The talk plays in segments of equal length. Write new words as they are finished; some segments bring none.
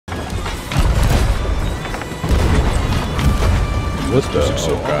What the?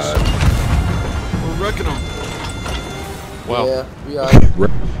 Oh god. We're wrecking him. Wow. Yeah, we are.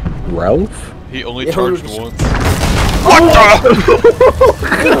 Ralph? He only charged once. What the?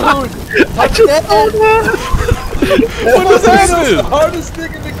 Dude, What does that That's do? the hardest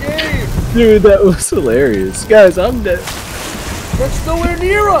thing in the game. Dude, that was hilarious. Guys, I'm dead. That's nowhere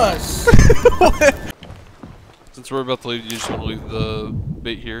near us. Since we're about to leave, you just want to leave the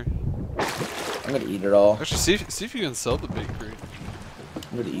bait here. I'm gonna eat it all. Actually, see if you can sell the bait crate.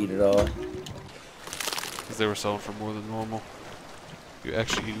 I'm gonna eat it all. Because they were selling for more than normal. You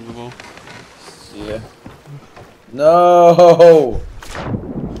actually eating them all? Yeah. No.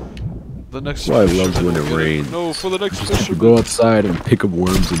 The next. That's why I love when it rains. No, for the next fisherman. Go outside and pick up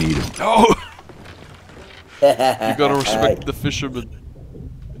worms and eat them. No. You gotta respect the fisherman.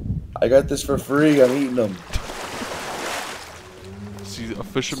 I got this for free. I'm eating them. See, a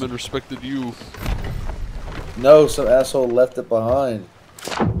fisherman respected you. No, some asshole left it behind.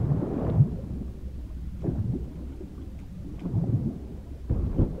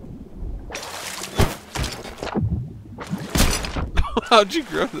 How'd you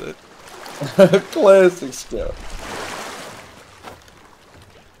grab that? Classic stuff.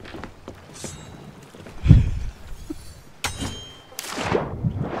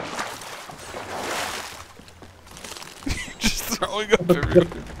 Just throwing up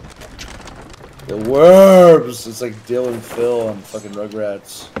everything. The worms! It's like Dill and Phil on fucking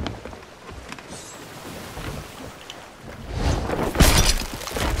Rugrats.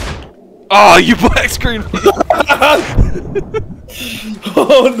 Oh, you black screen me!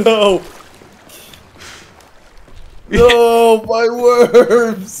 Oh no! No, my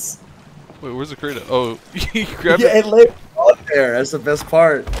worms! Wait, where's the crate at? Oh, you grabbed Yeah, it? it laid on there. That's the best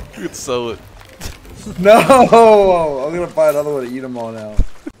part. You could sell it. No! I'm gonna buy another one to eat them all now.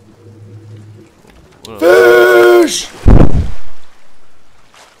 Fish!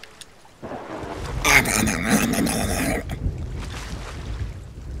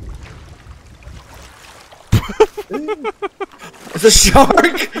 It's a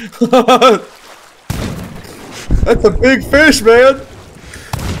shark! That's a big fish, man!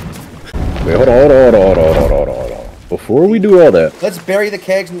 Wait, hold on. Before we do all that, Let's bury the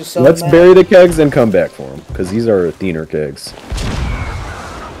kegs and just sell let's them bury the kegs and come back for them. Because these are thinner kegs.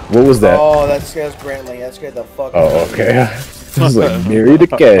 What was that? Oh, that scares Brantley. That scared the fuck out Oh, of me. okay. I was like, bury the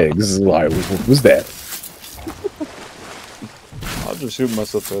kegs. Like, what was that? I'll just shoot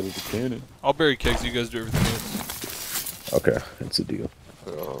myself out of the cannon. I'll bury kegs, you guys do everything else. Okay, that's a deal.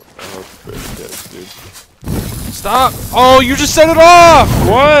 Oh, dude. Stop! Oh, you just set it off!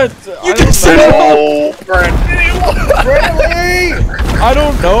 What? You just set it off! Brantley! I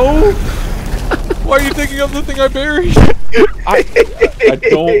don't know. Why are you thinking of the thing I buried? I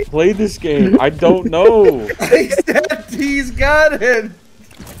don't play this game. I don't know. He's got it!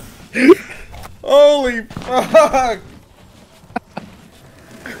 Holy fuck!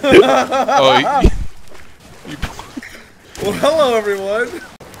 Oh, Well, hello everyone!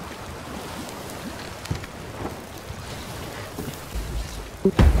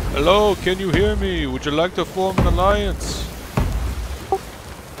 Hello, can you hear me? Would you like to form an alliance?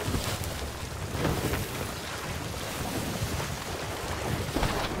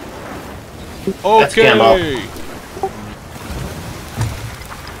 Okay.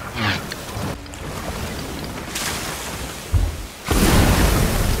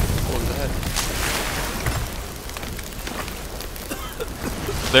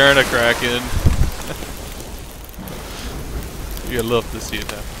 They're in a Kraken. You love to see it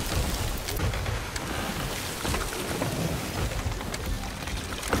happen.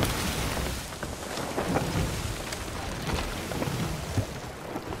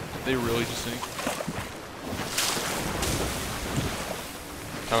 They really just sink.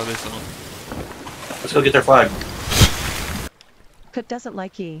 How are they selling? Let's go get their flag. Kut doesn't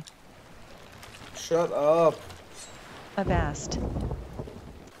like ye. Shut up. Avast.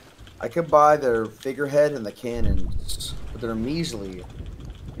 I could buy their figurehead and the cannons, but they're measly.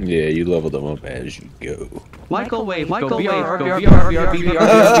 Yeah, you level them up as you go. Microwave, What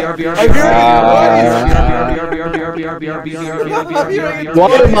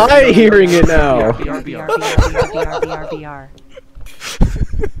am I hearing it now?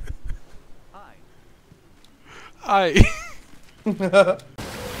 I.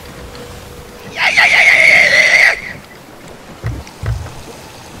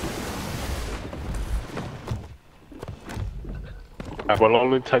 I will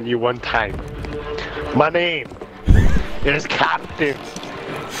only tell you one time. My name is Captain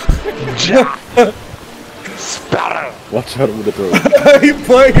Jack Sparrow. Watch out with the throat. You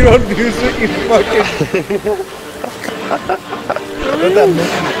play your own music, you fucking... What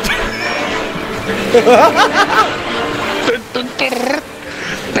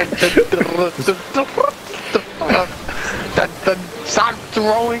that Stop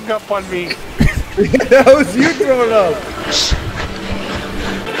throwing up on me. That was you throwing up.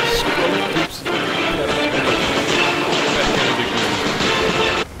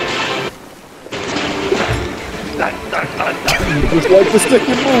 Just like the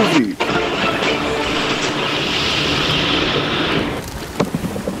second movie.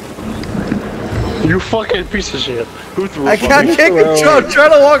 You fucking piece of shit. Who threw I up on can't me? take control. I'm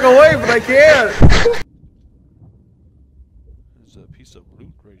trying to walk away, but I can't. There's a piece of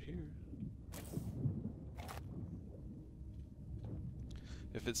loot right here.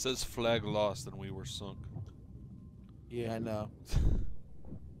 If it says flag lost, then we were sunk. Yeah, I know.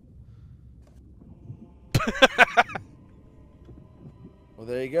 Well,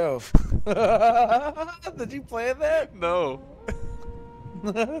 there you go. Did you plan that? No.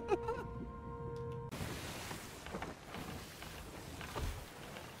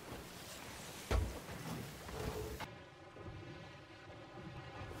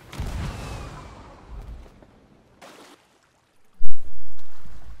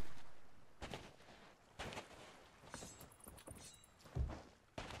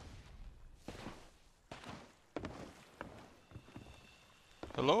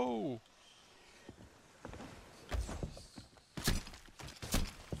 Hello.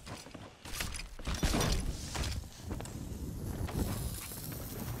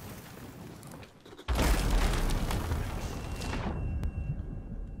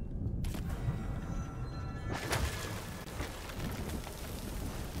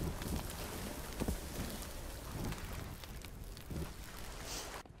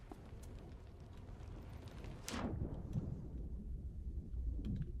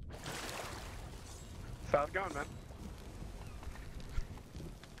 How's it going, man?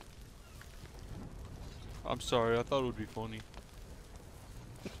 I'm sorry, I thought it would be funny.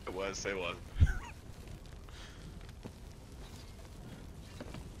 It was.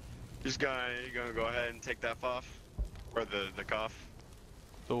 You gonna go ahead and take that off? Or the cough?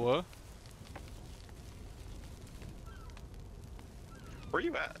 The what? Where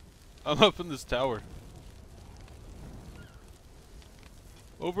you at? I'm up in this tower.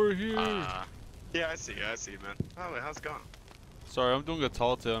 Over here. Yeah, I see, man. Oh, how's it going? Sorry, I'm doing a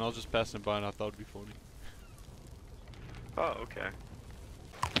tall tale and I was just passing by and I thought it'd be funny. Oh, okay.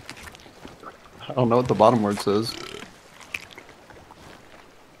 I don't know what the bottom word says.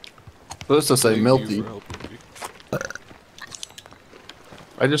 Supposed to say Thank you milty. for helping me.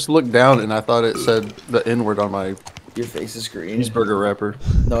 I just looked down and I thought it said the N word on my Your face is green. cheeseburger wrapper.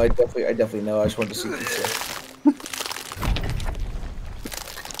 No, I definitely know. I just wanted to see what you said.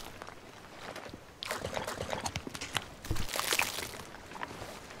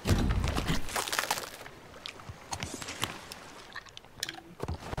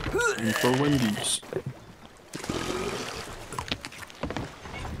 And for Wendy's.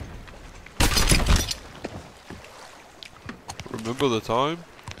 Remember the time?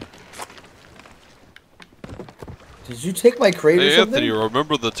 Did you take my crate or Hey something? Anthony,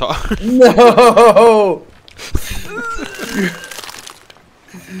 remember the time? No!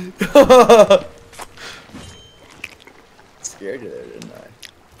 Scared you there, didn't I?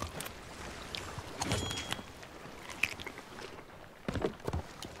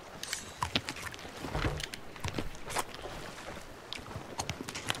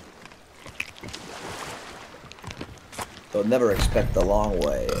 They'll never expect the long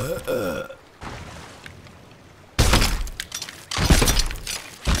way.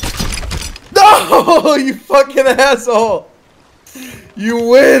 No! You fucking asshole! You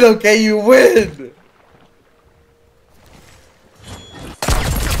win, okay? You win!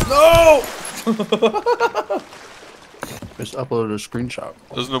 No! Just uploaded a screenshot.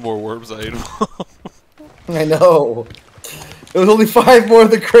 There's no more worms, I ate them. I know. There was only 5 more in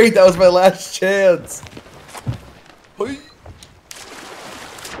the crate. That was my last chance.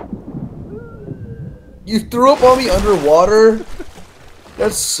 You threw up on me underwater?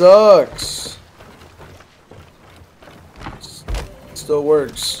 That sucks. Still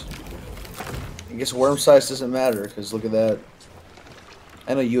works. I guess worm size doesn't matter, because look at that.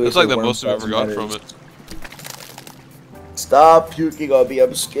 I know you. That's like the most I've ever gotten from it. Stop puking on me,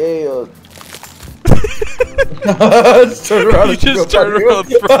 I'm scared. Just turn around You and just throw turn up on around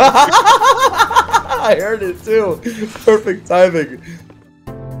you. and throw up. I heard it too. Perfect timing.